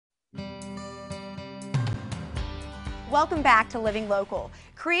Welcome back to Living Local.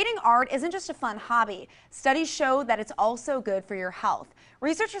 Creating art isn't just a fun hobby. Studies show that it's also good for your health.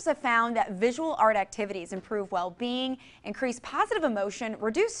 Researchers have found that visual art activities improve well-being, increase positive emotion,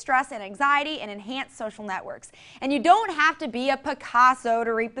 reduce stress and anxiety, and enhance social networks. And you don't have to be a Picasso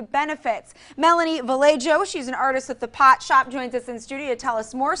to reap the benefits. Melanie Vallejo, she's an artist at the Pot Shop, joins us in studio to tell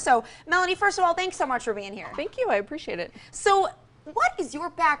us more. So, Melanie, first of all, thanks so much for being here. Thank you. I appreciate it. So, what is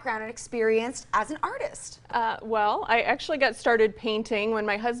your background and experience as an artist? Well, I actually got started painting when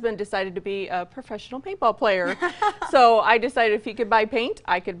my husband decided to be a professional paintball player. So I decided if he could buy paint,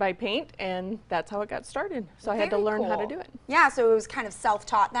 I could buy paint, and that's how it got started. So I had to learn how to do it. Yeah, so it was kind of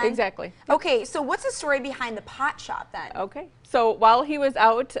self-taught then? Exactly. Okay, so what's the story behind the Pot Shop then? Okay. So while he was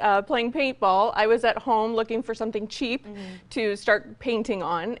out playing paintball, I was at home looking for something cheap to start painting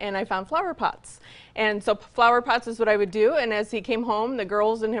on, and I found flower pots. And so flower pots is what I would do, and as he came home, the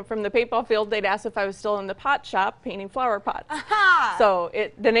girls and him from the paintball field, they'd ask if I was still in the pot shop painting flower pots. Aha! So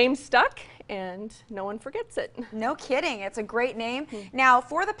the name stuck, and no one forgets it. No kidding, it's a great name. Now,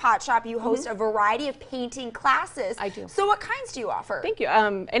 for the Pot Shop, you host a variety of painting classes. I do. So what kinds do you offer? Thank you.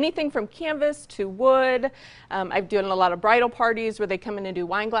 Anything from canvas to wood. I've done a lot of bridal parties where they come in and do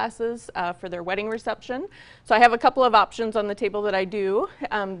wine glasses for their wedding reception. So I have a couple of options on the table that I do.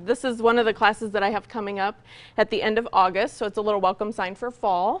 This is one of the classes that I have coming up at the end of August, so it's a little welcome sign for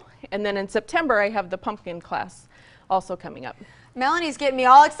fall. And then in September, I have the pumpkin class also coming up. Melanie's getting me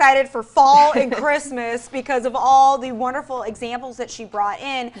all excited for fall and Christmas because of all the wonderful examples that she brought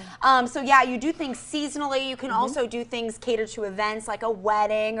in. So yeah, you do things seasonally. You can also do things catered to events like a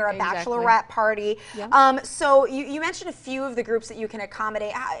wedding or a bachelorette party. So you mentioned a few of the groups that you can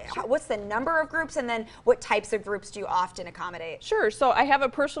accommodate. What's the number of groups, and then what types of groups do you often accommodate? Sure. So I have a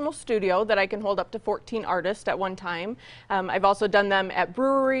personal studio that I can hold up to 14 artists at one time. I've also done them at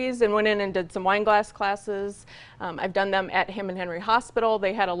breweries and went in and did some wine glass classes. I've done them at Him and Henry Hospital.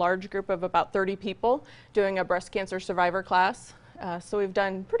 They had a large group of about 30 people doing a breast cancer survivor class. So we've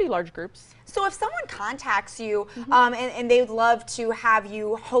done pretty large groups. So if someone contacts you and they would love to have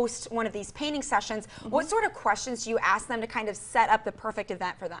you host one of these painting sessions, what sort of questions do you ask them to kind of set up the perfect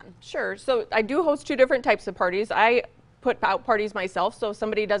event for them? Sure. So I do host two different types of parties. I put out parties myself, so if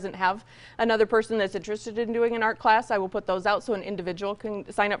somebody doesn't have another person that's interested in doing an art class, I will put those out so an individual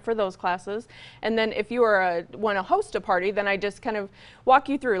can sign up for those classes. And then if you want to host a party, then I just kind of walk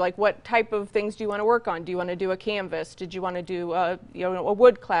you through, like, what type of things do you want to work on? Do you want to do a canvas? Did you want to do a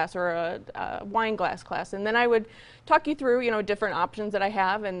wood class or a wine glass class? And then I would talk you through different options that I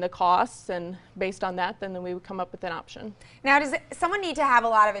have and the costs, and based on that, then we would come up with an option. Now, does someone need to have a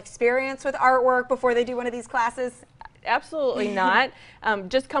lot of experience with artwork before they do one of these classes? Absolutely not.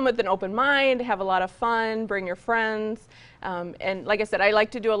 Just come with an open mind, have a lot of fun, bring your friends. And like I said, I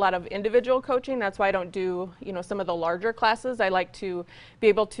like to do a lot of individual coaching. That's why I don't do, some of the larger classes. I like to be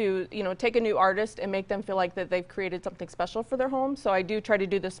able to, take a new artist and make them feel like that they've created something special for their home. So I do try to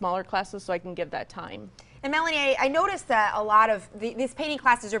do the smaller classes so I can give that time. And Melanie, I noticed that a lot of these painting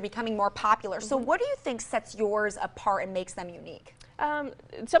classes are becoming more popular. So what do you think sets yours apart and makes them unique?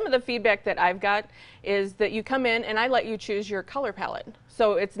 Some of the feedback that I've got is that you come in and I let you choose your color palette.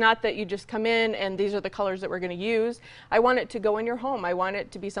 So it's not that you just come in and these are the colors that we're going to use. I want it to go in your home. I want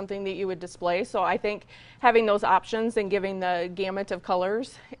it to be something that you would display. So I think having those options and giving the gamut of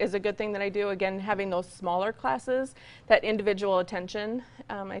colors is a good thing that I do. Again, having those smaller classes, that individual attention,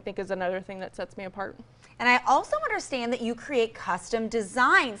 I think is another thing that sets me apart. And I also understand that you create custom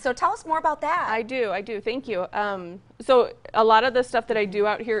designs. So tell us more about that. I do. Thank you. So a lot of the stuff that I do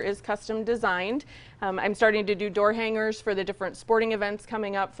out here is custom designed. I'm starting to do door hangers for the different sporting events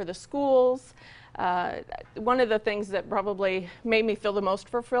coming up for the schools. One of the things that probably made me feel the most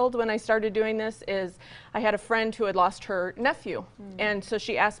fulfilled when I started doing this is I had a friend who had lost her nephew, and so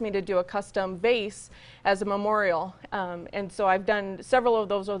she asked me to do a custom vase as a memorial, and so I've done several of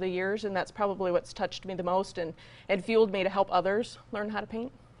those over the years, and that's probably what's touched me the most and fueled me to help others learn how to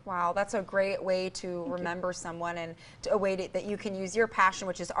paint. Wow, that's a great way to remember someone, and a way that you can use your passion,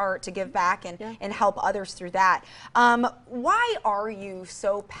 which is art, to give back and help others through that. Why are you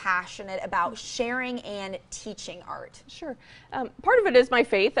so passionate about sharing and teaching art? Sure. Part of it is my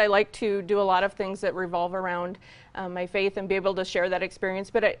faith. I like to do a lot of things that revolve around my faith and be able to share that experience.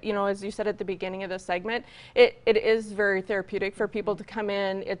 But as you said at the beginning of the segment, it is very therapeutic for people to come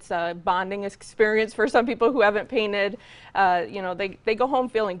in. It's a bonding experience for some people who haven't painted. They go home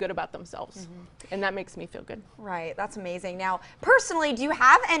feeling good about themselves, and that makes me feel good. Right, that's amazing. Now, personally, do you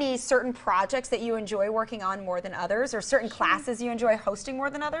have any certain projects that you enjoy working on more than others, or certain classes you enjoy hosting more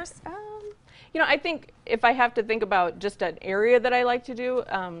than others? I think if I have to think about just an area that I like to do,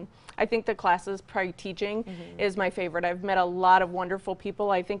 I think the classes, probably teaching, is my favorite. I've met a lot of wonderful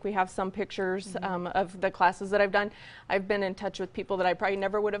people. I think we have some pictures of the classes that I've done. I've been in touch with people that I probably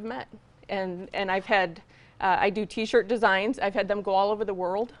never would have met. And I've had, I do t-shirt designs. I've had them go all over the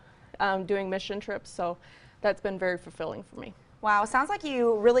world doing mission trips. So that's been very fulfilling for me. Wow, sounds like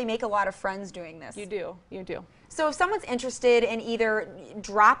you really make a lot of friends doing this. You do, you do. So if someone's interested in either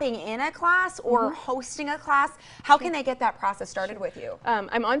dropping in a class or hosting a class, how can they get that process started with you?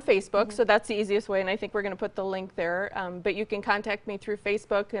 I'm on Facebook, so that's the easiest way, and I think we're going to put the link there. But you can contact me through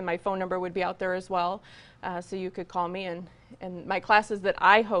Facebook, and my phone number would be out there as well. So you could call me, and my classes that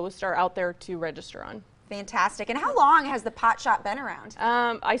I host are out there to register on. Fantastic. And how long has the pot shop been around?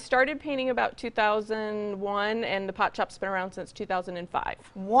 I started painting about 2001, and the pot shop's been around since 2005.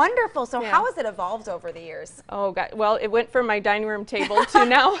 Wonderful. So how has it evolved over the years? Oh, God. Well, it went from my dining room table to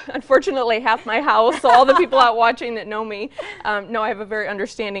now, unfortunately, half my house. So all the people out watching that know me know I have a very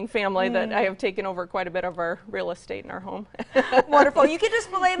understanding family that I have taken over quite a bit of our real estate in our home. Wonderful. You can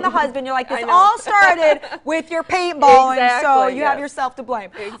just blame the husband. You're like, this all started with your paintballing, so you have yourself to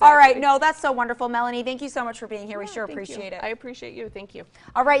blame. Exactly. All right. No, that's so wonderful. Melanie, thank you so much for being here. We sure appreciate it. I appreciate you. Thank you.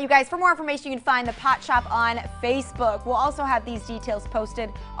 All right, you guys, for more information, you can find the Pot Shop on Facebook. We'll also have these details posted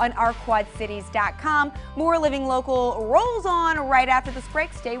on ourquadcities.com. More Living Local rolls on right after this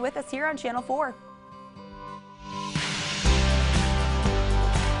break. Stay with us here on Channel 4.